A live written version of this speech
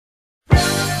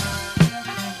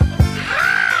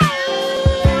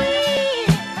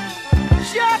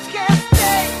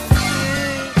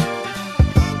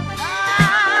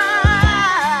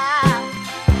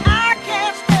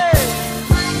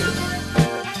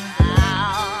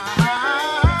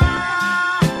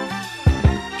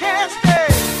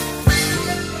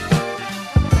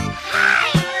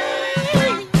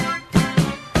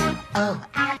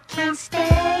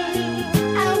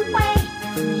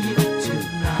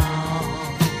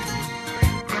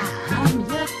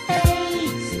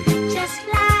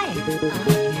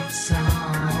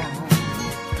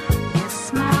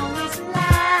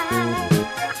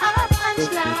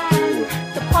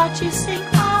part you sing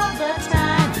all the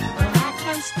time. But I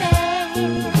can't stay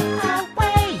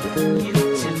away from you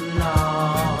too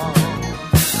long.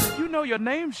 You know your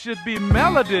name should be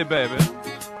Melody, baby,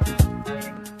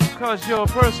 because your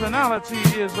personality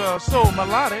is so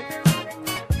melodic.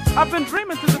 I've been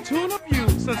dreaming to the tune of you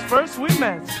since first we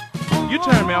met. You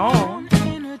turned me on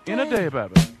in a day,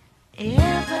 baby.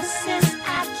 Ever since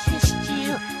I kissed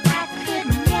you, I could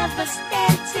never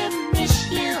stand to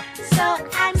miss you. So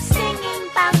I'm singing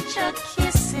about your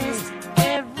kisses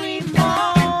every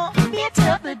moment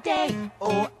of the day.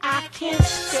 Oh, I can't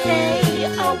stay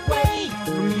away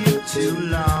from you too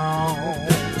long.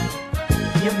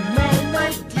 Your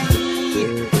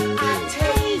melody, I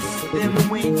taste them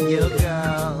when you're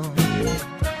gone.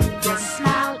 Your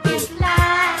smile is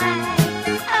like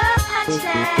a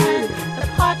punchline, the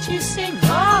part you sing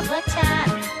all the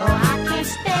time. Oh, I can't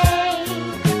stay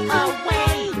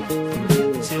away from you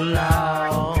too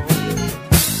long.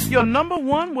 You're number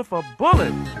one with a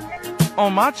bullet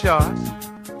on my charts.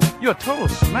 You're a total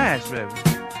smash, baby.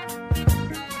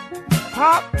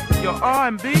 Pop, your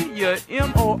R&B, your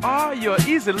M.O.R., you're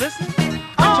easy listening.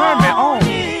 You turn me on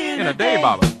in a day,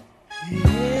 Baba.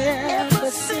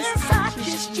 Ever since I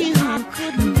kissed you, I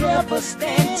could never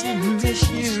stand to miss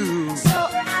you. So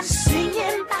I'm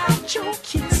singing about your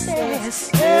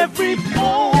kisses every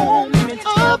moment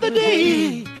of the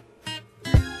day.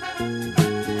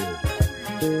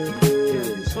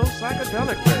 You're so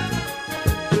psychedelic, baby.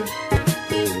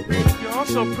 You're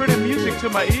also pretty music to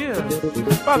my ears.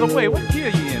 By the way, what key are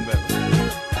you in, baby?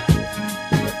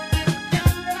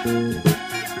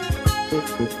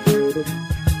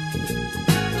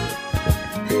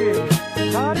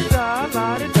 La-di-da,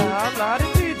 la-di-da,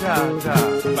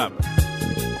 la-di-dee-da-da.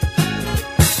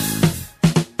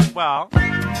 Well,